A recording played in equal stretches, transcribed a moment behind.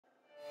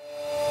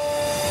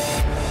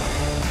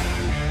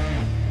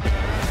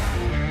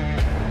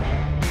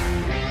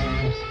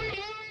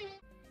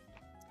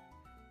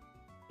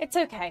It's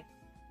okay.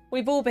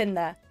 We've all been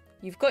there.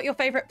 You've got your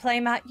favorite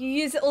playmat, you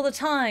use it all the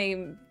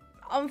time.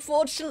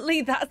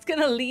 Unfortunately, that's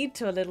gonna lead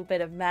to a little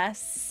bit of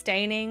mess,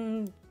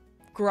 staining,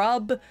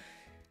 grub,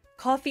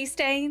 coffee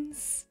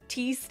stains,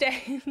 tea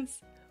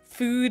stains,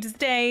 food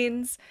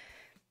stains.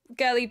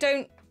 Girlie,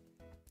 don't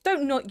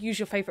not use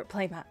your favorite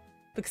playmat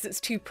because it's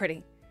too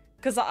pretty.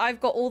 Because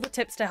I've got all the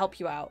tips to help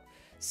you out.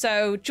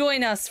 So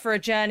join us for a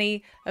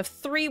journey of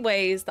 3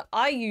 ways that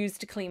I use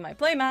to clean my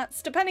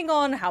playmats, depending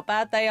on how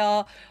bad they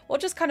are, or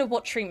just kind of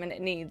what treatment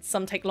it needs.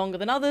 Some take longer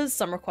than others,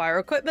 some require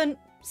equipment,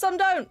 some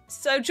don't.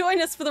 So join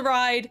us for the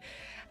ride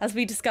as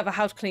we discover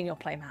how to clean your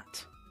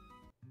playmat.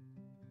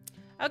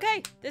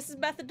 Okay, this is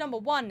method number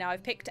 1. Now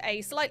I've picked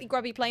a slightly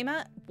grubby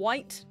playmat.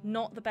 White,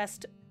 not the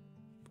best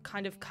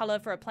kind of color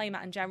for a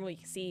playmat in general. You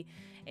can see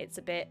it's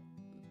a bit,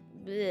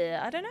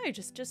 I don't know,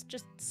 just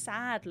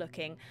sad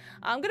looking.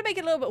 I'm gonna make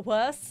it a little bit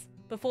worse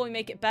before we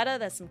make it better.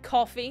 There's some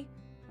coffee.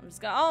 I'm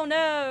just going, oh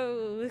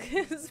no,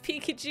 it's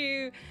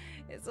Pikachu.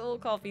 It's all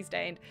coffee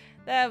stained.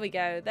 There we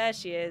go, there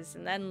she is.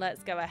 And then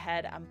let's go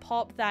ahead and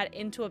pop that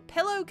into a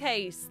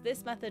pillowcase.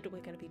 This method we're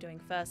going to be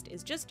doing first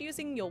is just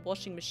using your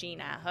washing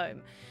machine at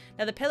home.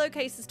 Now the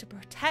pillowcase is to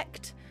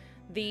protect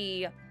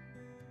the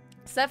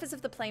surface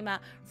of the playmat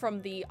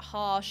from the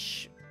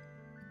harsh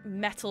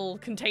metal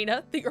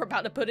container that you're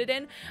about to put it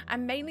in,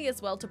 and mainly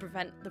as well to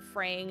prevent the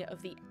fraying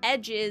of the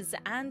edges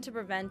and to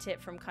prevent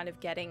it from kind of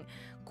getting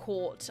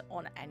caught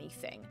on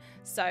anything.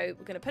 So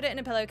we're going to put it in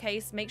a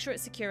pillowcase, make sure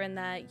it's secure in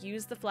there,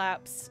 use the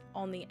flaps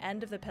on the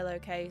end of the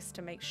pillowcase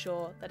to make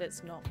sure that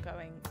it's not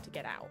going to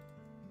get out.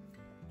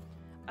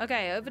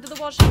 Okay, over to the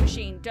washing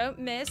machine. Don't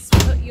miss,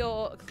 put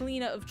your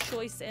cleaner of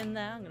choice in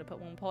there. I'm going to put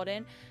 1 pot in,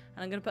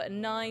 and I'm going to put a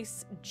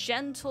nice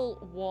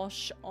gentle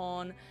wash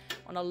on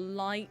a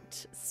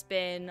light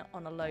spin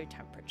on a low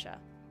temperature.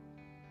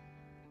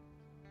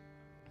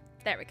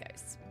 There it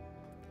goes.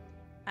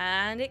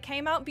 And it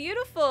came out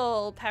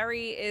beautiful.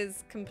 Perry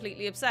is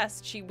completely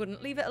obsessed. She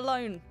wouldn't leave it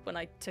alone when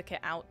I took it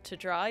out to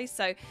dry.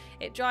 So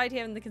it dried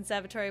here in the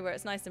conservatory where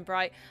it's nice and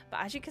bright. But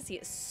as you can see,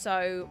 it's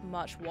so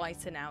much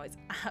whiter now. It's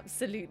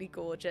absolutely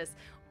gorgeous.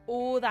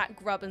 All that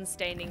grub and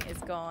staining is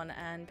gone,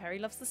 and Perry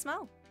loves the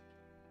smell.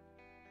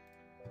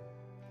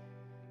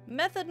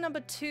 Method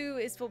number 2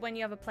 is for when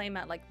you have a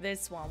playmat like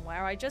this one,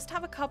 where I just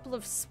have a couple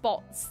of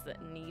spots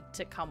that need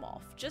to come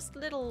off, just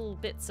little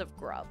bits of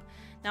grub.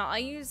 Now I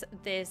use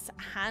this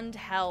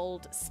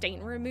handheld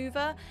stain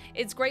remover.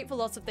 It's great for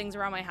lots of things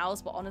around my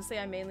house, but honestly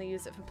I mainly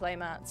use it for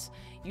playmats.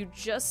 You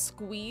just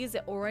squeeze,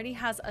 it already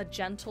has a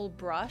gentle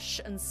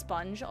brush and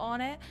sponge on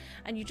it,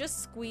 and you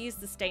just squeeze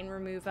the stain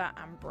remover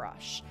and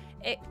brush.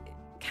 It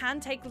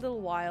can take a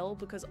little while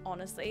because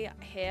honestly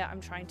here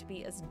I'm trying to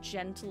be as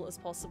gentle as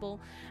possible,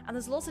 and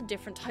there's lots of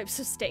different types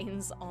of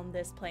stains on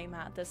this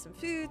playmat. There's some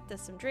food,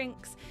 there's some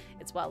drinks,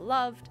 it's well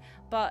loved,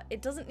 but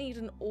it doesn't need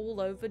an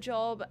all over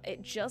job.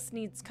 It just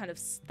needs kind of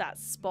that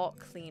spot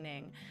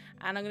cleaning,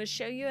 and I'm going to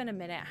show you in a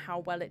minute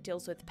how well it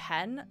deals with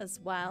pen as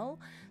well.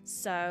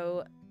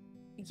 So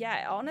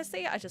yeah,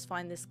 honestly I just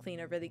find this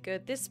cleaner really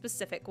good. This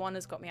specific one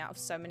has got me out of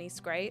so many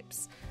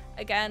scrapes.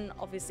 Again,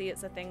 obviously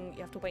it's a thing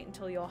you have to wait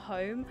until you're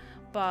home,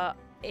 but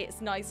it's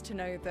nice to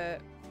know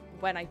that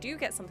when I do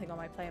get something on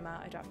my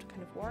playmat, I don't have to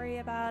kind of worry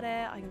about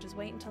it. I can just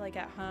wait until I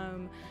get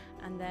home,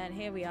 and then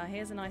here we are.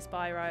 Here's a nice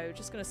biro.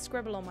 Just going to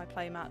scribble on my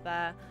playmat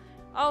there.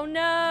 Oh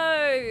no!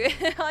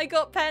 I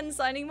got pen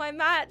signing my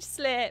match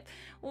slip.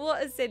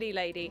 What a silly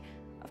lady.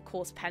 Of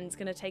course, pen's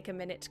going to take a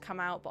minute to come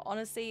out, but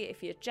honestly,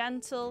 if you're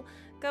gentle,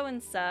 go in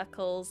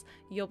circles,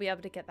 you'll be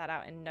able to get that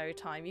out in no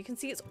time. You can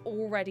see it's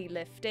already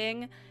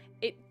lifting.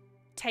 It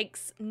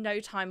takes no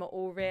time at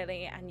all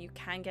really, and you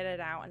can get it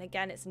out, and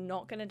again it's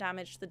not going to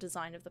damage the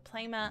design of the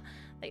playmat.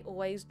 They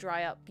always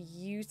dry up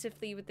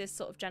beautifully with this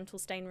sort of gentle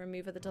stain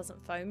remover that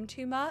doesn't foam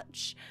too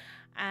much.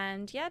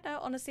 And yeah, no,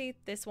 honestly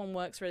this one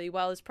works really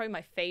well. It's probably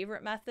my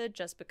favorite method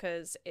just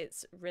because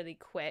it's really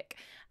quick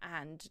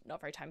and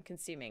not very time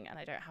consuming, and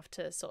I don't have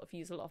to sort of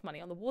use a lot of money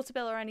on the water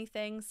bill or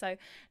anything. So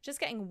just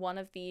getting one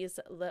of these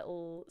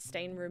little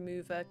stain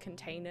remover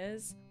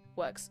containers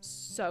works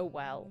so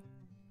well.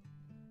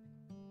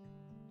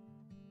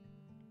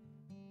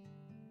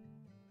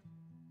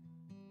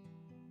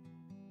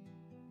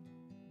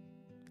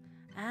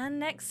 And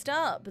next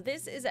up,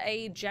 this is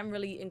a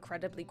generally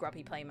incredibly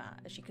grubby playmat.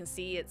 As you can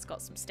see, it's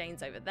got some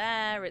stains over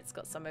there, it's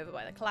got some over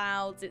by the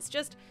clouds. It's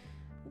just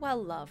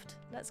well loved.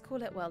 Let's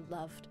call it well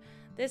loved.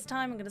 This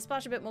time I'm going to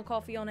splash a bit more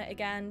coffee on it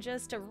again,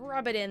 just to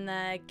rub it in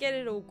there, get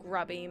it all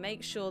grubby,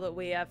 make sure that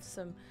we have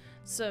some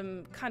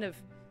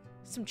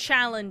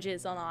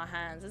challenges on our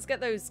hands. Let's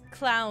get those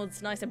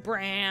clouds nice and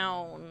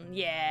brown.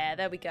 Yeah,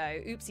 there we go.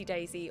 Oopsie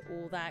daisy,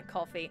 all that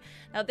coffee.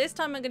 Now this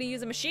time I'm going to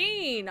use a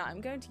machine.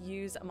 I'm going to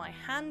use my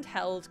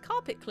handheld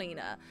carpet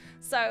cleaner.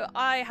 So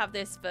I have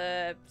this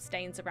for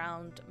stains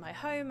around my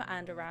home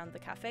and around the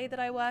cafe that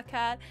I work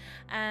at,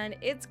 and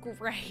it's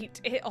great.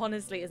 It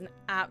honestly is an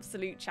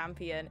absolute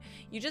champion.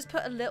 You just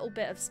put a little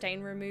bit of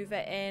stain remover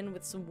in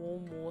with some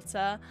warm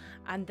water,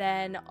 and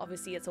then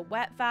obviously it's a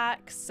wet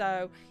vac,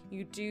 so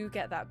you do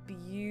get that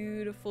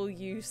beautiful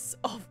use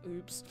of,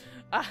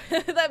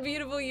 that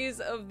beautiful use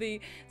of the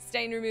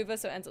stain remover,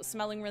 so it ends up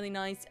smelling really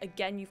nice.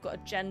 Again, you've got a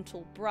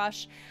gentle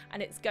brush,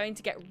 and it's going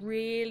to get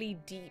really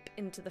deep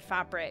into the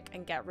fabric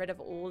and get rid of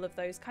all of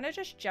those kind of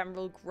just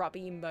general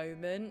grubby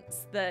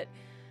moments that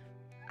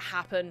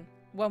happen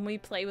when we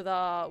play with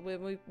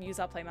when we use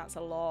our playmats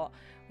a lot.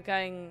 We're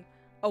going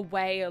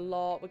away a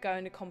lot, we're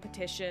going to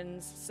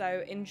competitions,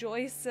 so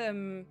enjoy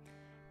some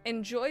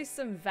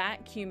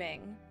vacuuming.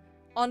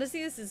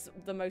 Honestly, this is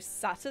the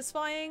most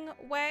satisfying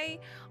way.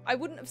 I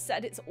wouldn't have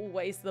said it's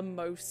always the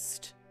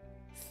most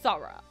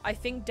thorough. I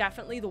think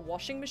definitely the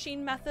washing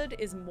machine method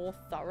is more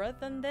thorough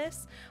than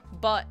this,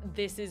 but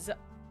this is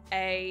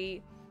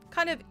a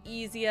kind of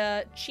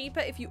easier, cheaper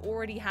if you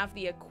already have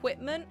the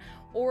equipment,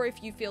 or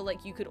if you feel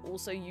like you could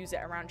also use it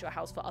around your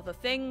house for other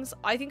things.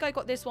 I think I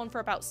got this one for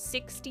about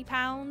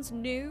 £60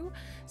 new,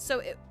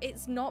 so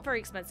it's not very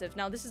expensive.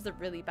 Now this is the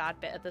really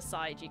bad bit at the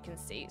side, you can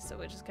see, so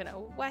we're just gonna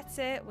wet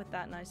it with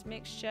that nice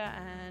mixture,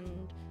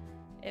 and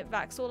it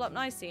vacs all up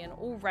nicely, and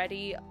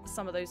already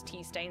some of those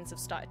tea stains have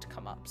started to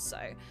come up. So,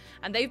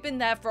 and they've been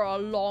there for a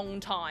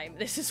long time.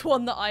 This is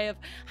one that I have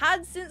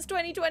had since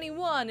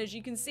 2021, as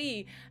you can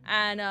see,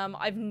 and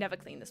I've never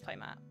cleaned this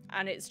playmat,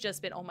 and it's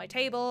just been on my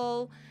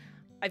table.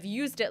 I've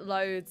used it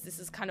loads. This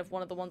is kind of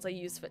one of the ones I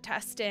use for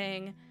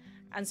testing,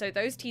 and so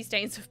those tea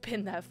stains have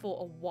been there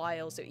for a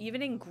while. So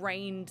even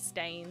ingrained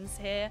stains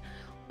here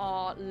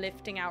are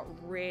lifting out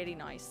really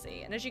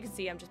nicely, and as you can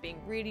see, I'm just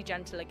being really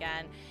gentle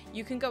again.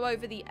 You can go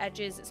over the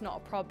edges, it's not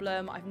a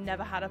problem. I've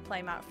never had a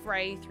playmat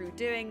fray through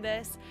doing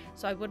this,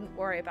 so I wouldn't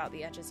worry about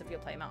the edges of your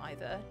playmat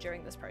either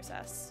during this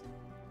process.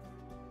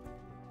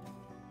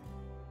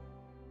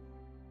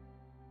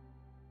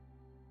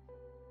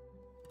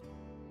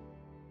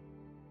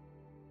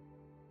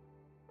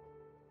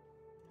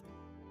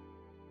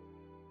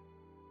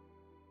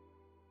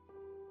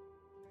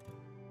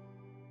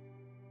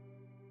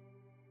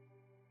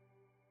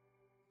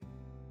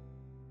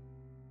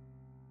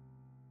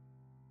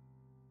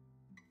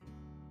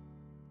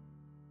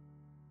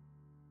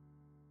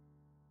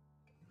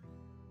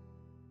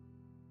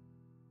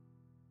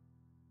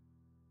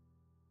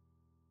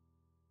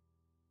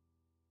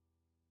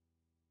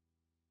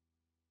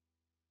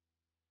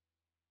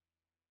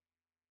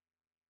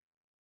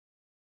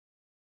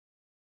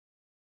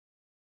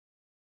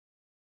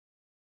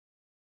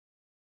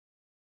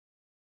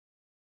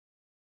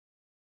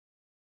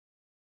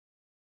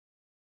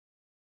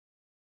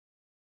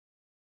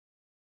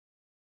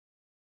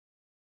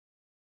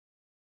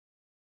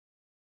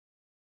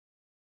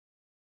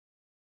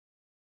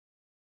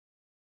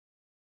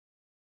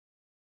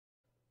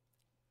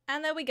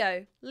 And there we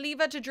go,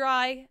 leave her to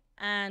dry,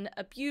 and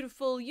a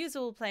beautiful,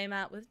 usable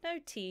playmat with no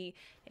tea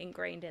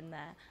ingrained in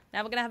there.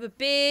 Now we're gonna have a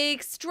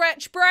big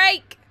stretch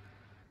break.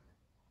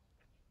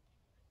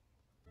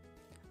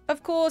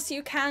 Of course,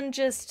 you can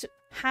just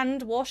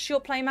hand wash your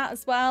playmat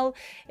as well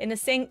in a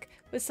sink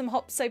with some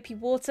hot soapy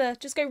water.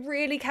 Just go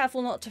really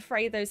careful not to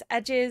fray those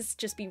edges.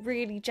 Just be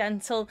really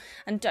gentle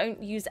and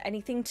don't use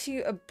anything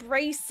too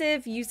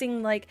abrasive.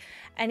 Using like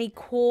any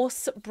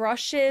coarse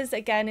brushes,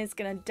 again, is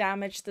going to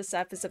damage the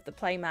surface of the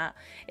playmat.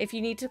 If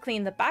you need to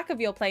clean the back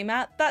of your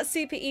playmat, that's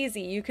super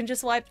easy. You can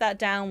just wipe that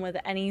down with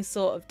any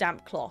sort of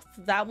damp cloth.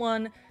 That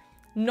one,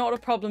 not a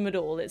problem at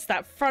all. It's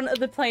that front of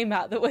the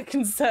playmat that we're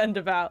concerned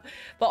about.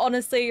 But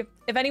honestly,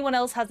 if anyone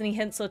else has any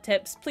hints or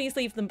tips, please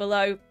leave them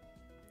below.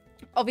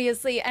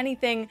 Obviously,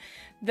 anything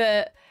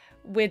that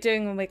we're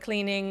doing when we're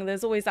cleaning,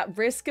 there's always that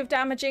risk of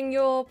damaging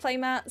your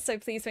playmat, so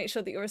please make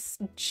sure that you're as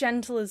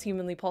gentle as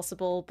humanly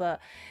possible.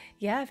 But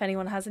yeah, if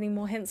anyone has any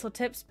more hints or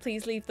tips,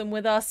 please leave them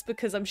with us,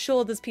 because I'm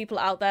sure there's people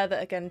out there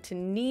that are going to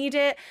need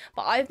it.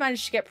 But I've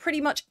managed to get pretty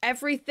much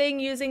everything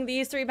using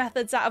these 3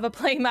 methods out of a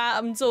playmat.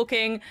 I'm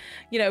talking,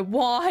 you know,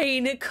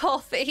 wine,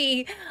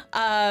 coffee,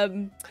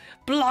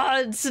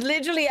 blood,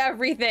 literally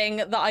everything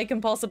that I can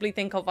possibly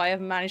think of I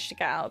have managed to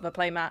get out of a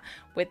playmat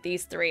with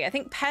these 3. I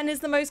think pen is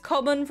the most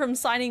common from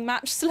signing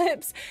match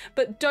slips,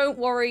 but don't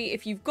worry,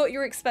 if you've got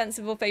your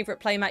expensive or favorite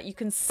playmat, you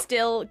can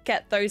still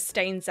get those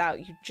stains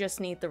out. You just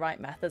need the right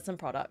methods and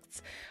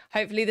products.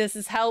 Hopefully this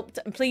has helped,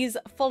 and please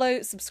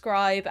follow,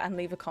 subscribe, and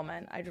leave a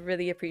comment. I'd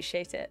really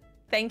appreciate it.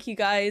 Thank you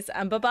guys,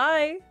 and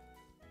bye-bye.